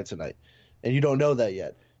 22 minutes a night? And you don't know that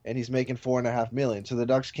yet. And he's making $4.5 million. So the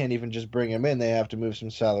Ducks can't even just bring him in. They have to move some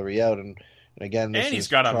salary out. And again, he's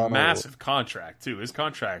got a massive contract, too. His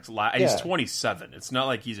contract's he's 27. It's not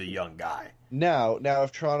like he's a young guy. Now,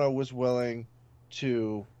 if Toronto was willing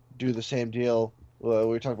to do the same deal, we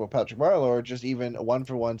were talking about Patrick Marleau, or just even a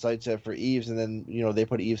 1-for-1 Zaitsev for Eves, and then they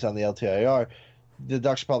put Eves on the LTIR. The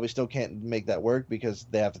Ducks probably still can't make that work because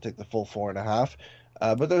they have to take the full 4.5.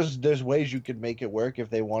 But there's ways you could make it work if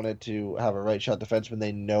they wanted to have a right shot defenseman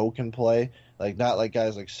they know can play, like not like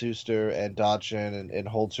guys like Suster and Dotchin and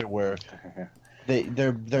Holzer where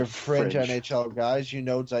they're fringe NHL guys.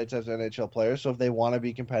 Zaitsev's an NHL player, so if they want to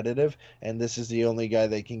be competitive and this is the only guy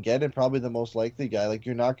they can get and probably the most likely guy, like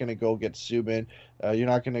you're not going to go get Subban, you're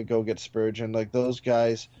not going to go get Spurgeon. Like those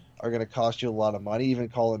guys are going to cost you a lot of money. Even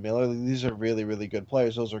Colin Miller, these are really, really good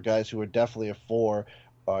players. Those are guys who are definitely a 4,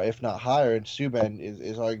 if not higher. And Subban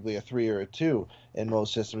is arguably a 3 or a 2 in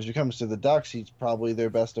most systems. When it comes to the Ducks, he's probably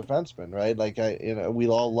their best defenseman, right? Like we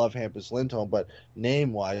all love Hampus Lindholm, but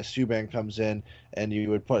name-wise, Subban comes in and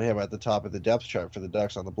you would put him at the top of the depth chart for the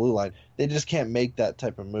Ducks on the blue line. They just can't make that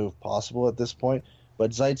type of move possible at this point.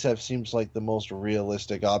 But Zaitsev seems like the most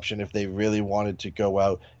realistic option if they really wanted to go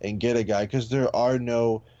out and get a guy, because there are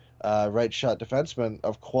no right shot defensemen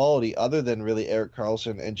of quality other than really Erik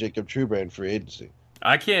Karlsson and Jacob Trouba in free agency.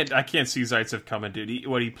 I can't see Zaitsev coming, dude.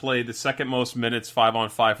 He played the second most minutes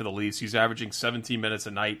 5-on-5 for the Leafs. He's averaging 17 minutes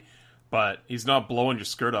a night, but he's not blowing your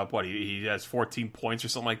skirt up. He has 14 points or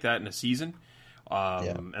something like that in a season.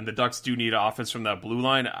 And the Ducks do need offense from that blue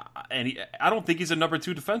line. And I don't think he's a number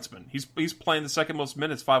 2 defenseman. He's playing the second most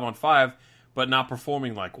minutes 5-on-5, but not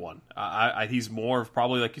performing like one. He's more of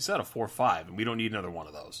probably, like you said, a 4-5, and we don't need another one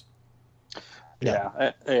of those.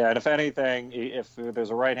 Yeah. And if anything, if there's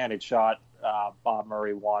a right-handed shot, Bob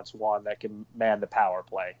Murray wants one that can man the power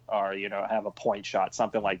play or, have a point shot,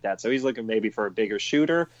 something like that. So he's looking maybe for a bigger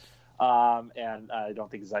shooter. And I don't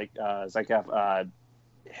think Zaitsev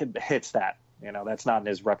hits that. That's not in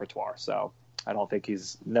his repertoire. So I don't think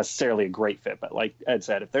he's necessarily a great fit. But like Ed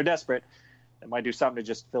said, if they're desperate, they might do something to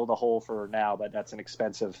just fill the hole for now, but that's an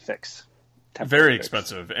expensive fix. Very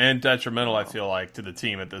expensive and detrimental, I feel like, to the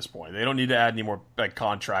team at this point. They don't need to add any more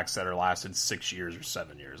contracts that are lasting 6 years or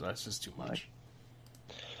 7 years. That's just too much.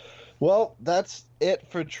 Well, that's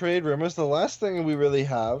it for trade rumors. The last thing we really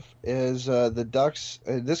have is the Ducks.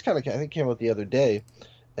 This kind of, I think, came out the other day,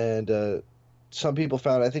 and some people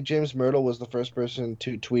found. I think James Myrtle was the first person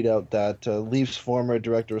to tweet out that Leafs former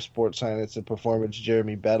director of sports science and performance,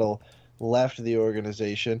 Jeremy Bettle, left the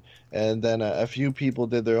organization, and then a few people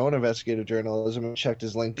did their own investigative journalism and checked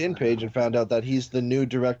his LinkedIn page and found out that he's the new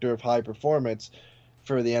director of high performance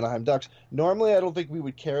for the Anaheim Ducks. Normally, I don't think we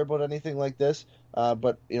would care about anything like this,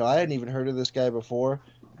 but I hadn't even heard of this guy before.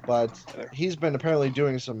 But he's been apparently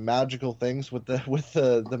doing some magical things with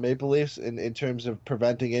the Maple Leafs in terms of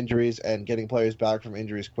preventing injuries and getting players back from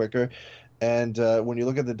injuries quicker. And when you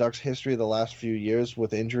look at the Ducks' history the last few years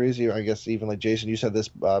with injuries, I guess even like Jason, you said this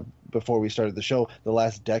before we started the show, the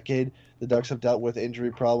last decade, the Ducks have dealt with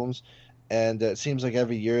injury problems. And it seems like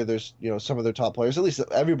every year there's, some of their top players, at least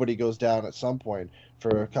everybody goes down at some point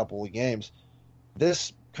for a couple of games.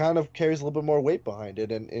 This kind of carries a little bit more weight behind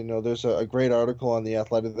it. And, there's a great article on The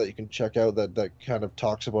Athletic that you can check out that kind of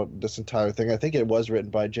talks about this entire thing. I think it was written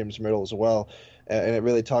by James Mirtle as well. And it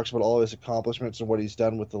really talks about all of his accomplishments and what he's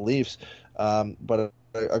done with the Leafs. But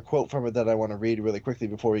a quote from it that I want to read really quickly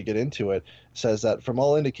before we get into it says that from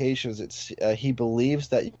all indications, he believes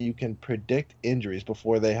that you can predict injuries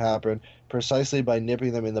before they happen precisely by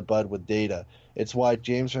nipping them in the bud with data. It's why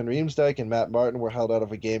James Van Riemsdyk and Matt Martin were held out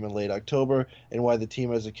of a game in late October, and why the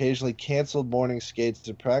team has occasionally canceled morning skates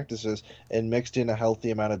and practices and mixed in a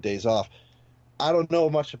healthy amount of days off. I don't know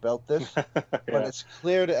much about this, but it's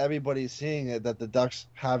clear to everybody seeing it that the Ducks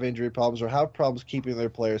have injury problems or have problems keeping their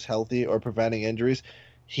players healthy or preventing injuries.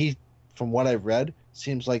 He, from what I've read,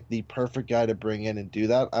 seems like the perfect guy to bring in and do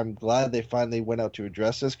that. I'm glad they finally went out to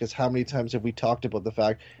address this, because how many times have we talked about the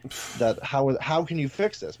fact that how can you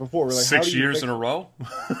fix this? Before we're like 6 years in a row.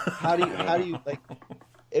 How do you like?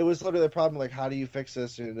 It was literally the problem. Like, how do you fix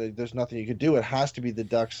this? There's nothing you could do. It has to be the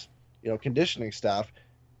Ducks, conditioning staff.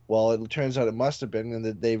 Well, it turns out it must have been, and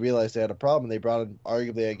that they realized they had a problem. They brought in,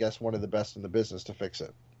 arguably, I guess, one of the best in the business to fix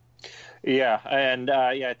it. Yeah, and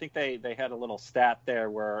I think they had a little stat there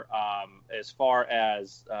where, as far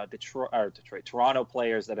as Toronto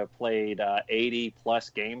players that have played 80 plus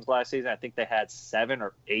games last season, I think they had 7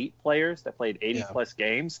 or 8 players that played 80 plus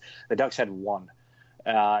games. The Ducks had 1.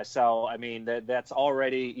 So, I mean, that's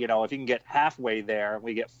already, if you can get halfway there,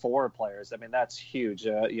 we get 4 players. I mean, that's huge.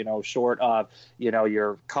 Short of,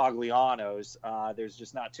 your Coglianos, there's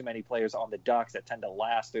just not too many players on the Ducks that tend to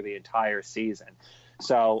last through the entire season.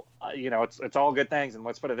 So, it's all good things. And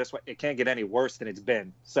let's put it this way, it can't get any worse than it's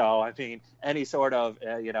been. So, I mean, any sort of,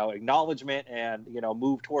 acknowledgement and,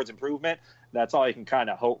 move towards improvement, that's all you can kind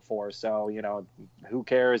of hope for. So, who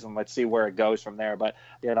cares? And let's see where it goes from there. But,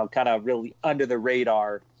 kind of really under the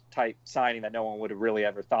radar type signing that no one would have really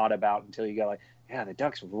ever thought about until you go like, yeah, the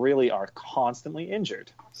Ducks really are constantly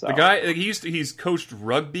injured. So the guy, he's coached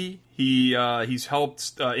rugby. He's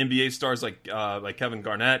helped NBA stars like Kevin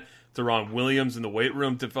Garnett, Deron Williams in the weight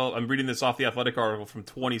room develop. I'm reading this off the Athletic article from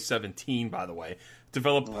 2017, by the way.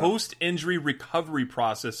 Develop post-injury recovery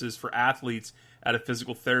processes for athletes at a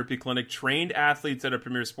physical therapy clinic, trained athletes at a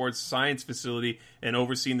premier sports science facility, and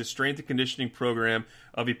overseeing the strength and conditioning program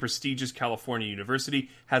of a prestigious California university.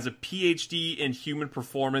 Has a PhD in human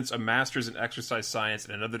performance, a master's in exercise science,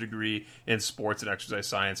 and another degree in sports and exercise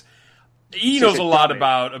science. He knows a lot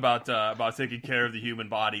about taking care of the human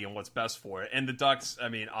body and what's best for it. And the Ducks, I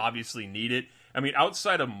mean, obviously need it. I mean,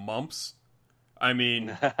 outside of mumps, I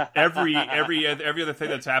mean, every other thing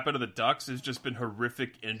that's happened to the Ducks has just been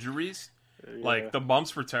horrific injuries. Yeah. Like, the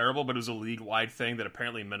mumps were terrible, but it was a league-wide thing that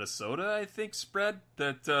apparently Minnesota, I think, spread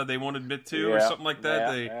that they won't admit to or something like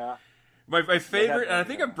that. My favorite, and I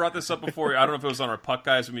think I've brought this up before. I don't know if it was on our Puck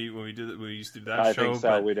Guys when we used to do that show. I think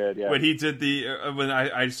so. We did. Yeah. When he did when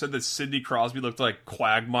I said that Sidney Crosby looked like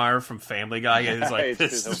Quagmire from Family Guy, he has like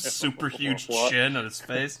this super huge chin on his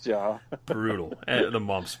face. Brutal. The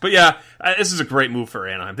mumps. But yeah, this is a great move for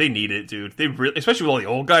Anaheim. They need it, dude. They really, especially with all the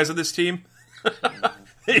old guys on this team.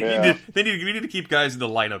 We need to keep guys in the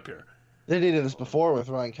lineup here. They needed this before with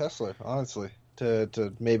Ryan Kessler, honestly.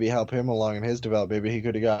 To maybe help him along in his development. Maybe he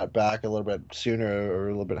could have got back a little bit sooner or a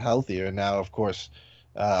little bit healthier. And now, of course,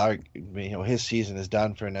 his season is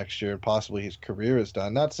done for next year, and possibly his career is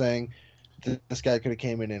done. Not saying this guy could have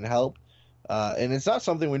came in and helped. And it's not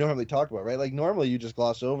something we normally talk about, right? Like, normally you just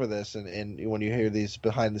gloss over this, and when you hear these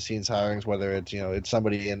behind the scenes hirings, whether it's it's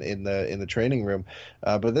somebody in the training room,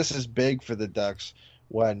 but this is big for the Ducks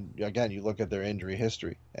when, again, you look at their injury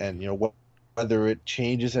history and whether it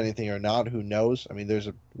changes anything or not, who knows? I mean,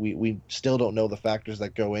 we still don't know the factors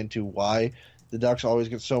that go into why the Ducks always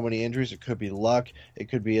get so many injuries. It could be luck. It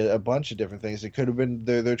could be a bunch of different things. It could have been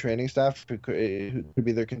their training staff. It could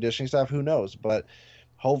be their conditioning staff. Who knows? But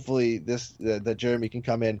hopefully that Jeremy can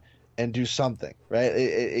come in and do something, right?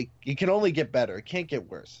 It can only get better. It can't get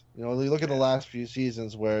worse. You look at the last few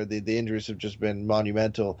seasons where the injuries have just been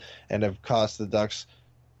monumental and have cost the Ducks,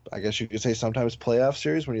 I guess you could say, sometimes playoff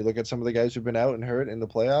series, when you look at some of the guys who've been out and hurt in the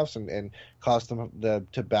playoffs and cost them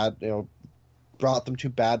brought them to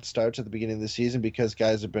bad starts at the beginning of the season because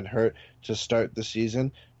guys have been hurt to start the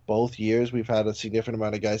season. Both years we've had a significant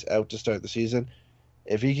amount of guys out to start the season.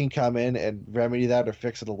 If he can come in and remedy that or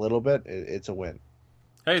fix it a little bit, it's a win.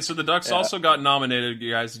 Hey, so the Ducks also got nominated,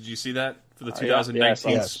 guys. Did you see that? For the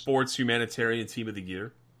 2019 Sports Humanitarian Team of the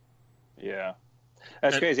Year. Yeah.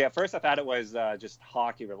 That's crazy. At first I thought it was just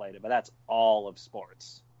hockey related, but that's all of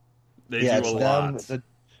sports. They do a lot.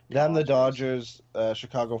 The Dodgers,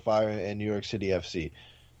 Chicago Fire, and New York City FC.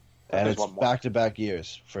 And it's back-to-back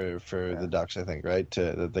years for the Ducks, I think, right?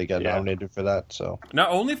 That they got nominated for that. So now,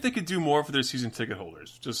 only if they could do more for their season ticket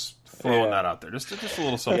holders. Just throwing that out there. Just a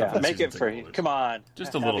little something. Yeah, make it for come on.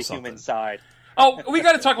 Just a little the something. Human side. Oh, we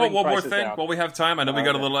got to talk about one more thing down. while we have time. I know we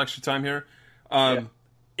got a little extra time here.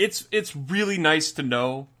 It's really nice to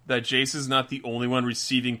know that Jason's not the only one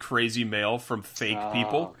receiving crazy mail from fake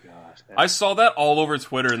people. God. I saw that all over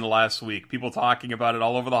Twitter in the last week. People talking about it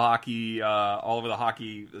all over the hockey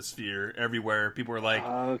sphere, everywhere. People were like,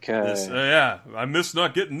 "Okay, I miss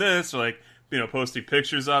not getting this." Or like, posting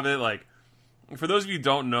pictures of it. Like, for those of you who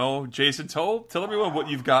don't know, Jason, tell everyone what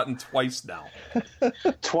you've gotten twice now.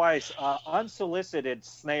 Twice, unsolicited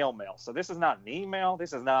snail mail. So this is not an email.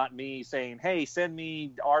 This is not me saying, "Hey, send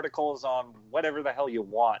me articles on whatever the hell you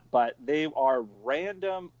want." But they are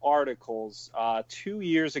random articles. 2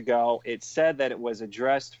 years ago, it said that it was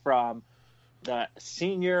addressed from the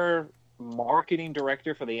senior marketing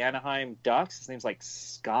director for the Anaheim Ducks. His name's like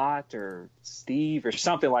Scott or Steve or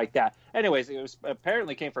something like that. Anyways, it was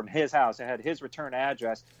apparently came from his house. It had his return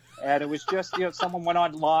address, and it was just someone went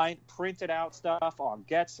online, printed out stuff on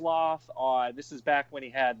Getzloff. This is back when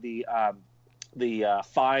he had the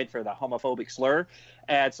fine for the homophobic slur.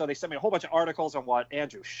 And so they sent me a whole bunch of articles on what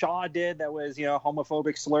Andrew Shaw did that was,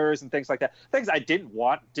 homophobic slurs and things like that. Things I didn't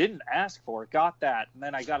want, didn't ask for, got that. And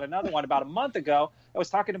then I got another one about a month ago. I was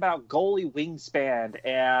talking about goalie wingspan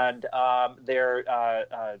and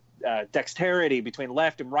their dexterity between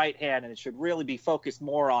left and right hand, and it should really be focused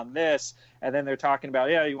more on this. And then they're talking about,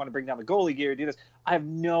 you want to bring down the goalie gear, do this. I have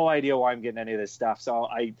no idea why I'm getting any of this stuff. So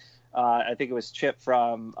I think it was Chip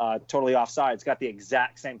from Totally Offsides got the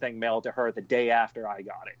exact same thing mailed to her the day after I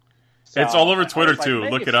got it. So it's all over Twitter too.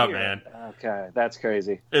 Look it up, man. Okay, that's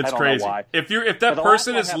crazy. It's crazy. If that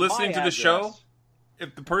person is listening to the show,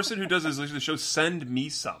 if the person who does is listening to the show, send me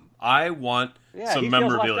some. I want some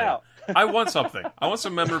memorabilia. I want something. I want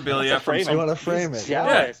some memorabilia from some. You want to frame it?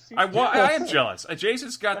 Yeah, I am jealous.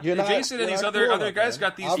 Jason's got Jason and these other guys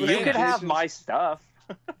got these. You can have my stuff.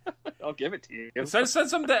 I'll give it to you. Send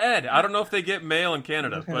some to Ed. I don't know if they get mail in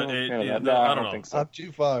Canada, but I don't know. Think so. Not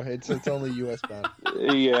too far. It's only U.S. bound.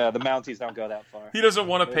 Yeah, the Mounties don't go that far. He doesn't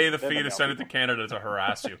want to pay the fee to send it to Canada to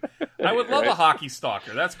harass you. I would love a hockey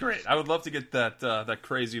stalker. That's great. I would love to get that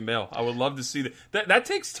crazy mail. I would love to see that. That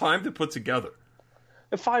takes time to put together.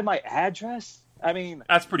 Find my address. I mean,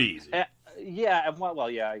 that's pretty easy. Yeah,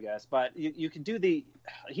 I guess. But you can do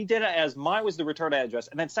he did it as mine was the return address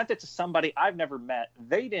and then sent it to somebody I've never met.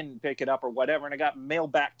 They didn't pick it up or whatever, and it got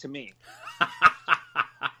mailed back to me.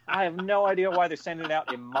 I have no idea why they're sending it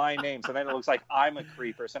out in my name. So then it looks like I'm a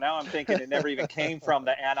creeper. So now I'm thinking it never even came from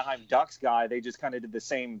the Anaheim Ducks guy. They just kind of did the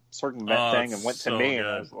same circumvent thing and went to me. Good. And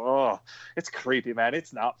I was, it's creepy, man.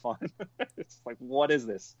 It's not fun. It's like, what is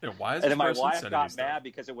this? Yeah, why is and then my person wife got stuff? mad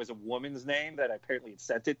because it was a woman's name that I apparently had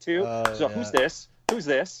sent it to. Who's this? Who's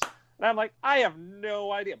this? And I'm like, I have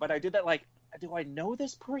no idea. But I did that like, do I know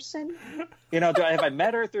this person? Have I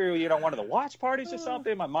met her through, one of the watch parties or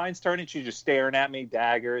something? My mind's turning. She's just staring at me,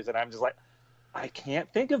 daggers. And I'm just like, I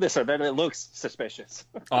can't think of this. Or then it looks suspicious.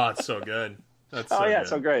 Oh, it's so good. That's so good.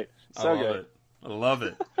 So great. So good. I love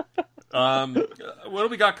it. What do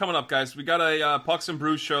we got coming up, guys? We got a Pucks and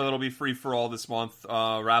Brews show that'll be free for all this month.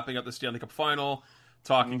 Wrapping up the Stanley Cup Final.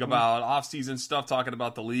 Talking about off-season stuff, talking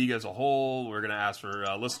about the league as a whole. We're going to ask for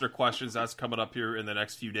listener questions. That's coming up here in the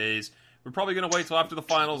next few days. We're probably going to wait till after the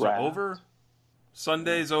finals are over.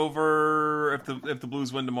 Sunday's over if the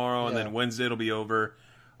Blues win tomorrow, and then Wednesday it'll be over.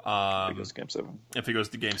 If it goes to Game 7. If it goes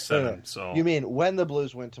to Game 7. So you mean when the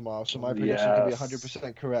Blues win tomorrow? So my prediction can be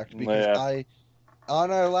 100% correct because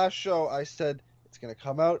on our last show I said it's going to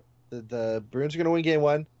come out. The Bruins are going to win Game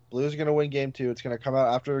 1. Blues are going to win Game 2. It's going to come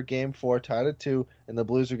out after Game 4, tied at 2, and the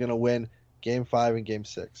Blues are going to win Game 5 and Game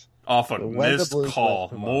 6. Off a missed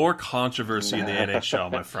call. More controversy in the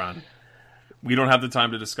NHL, my friend. We don't have the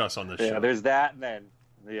time to discuss on this show. Yeah, there's that, and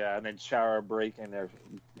then Shower breaking their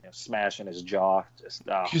smashing his jaw. Just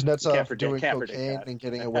Kuznetsov doing cocaine and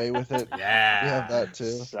getting away with it. Yeah, we have that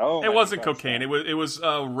too. It wasn't cocaine. It was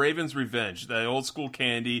Raven's Revenge, the old school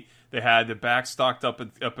candy. They had the back stocked up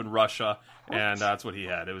in Russia, and that's what he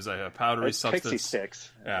had. It was a powdery substance. Pixie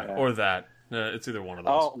Sticks. Yeah, or that. It's either one of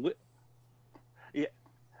those. Oh,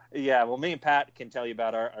 yeah. Well, me and Pat can tell you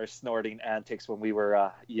about our snorting antics when we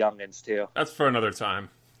were youngins too. That's for another time.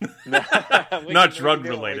 Not drug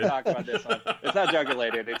related. Talk about this one. It's not drug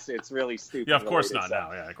related. It's really stupid. Yeah, of course related,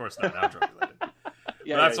 not now. Yeah, of course not now. Drug related.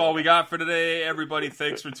 That's all we got for today, everybody.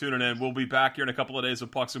 Thanks for tuning in. We'll be back here in a couple of days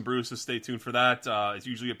with Pucks and Brews, so stay tuned for that. It's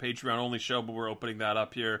usually a Patreon-only show, but we're opening that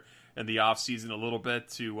up here in the off-season a little bit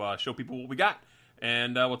to show people what we got.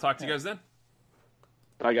 And we'll talk to you guys then.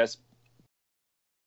 Bye, guys.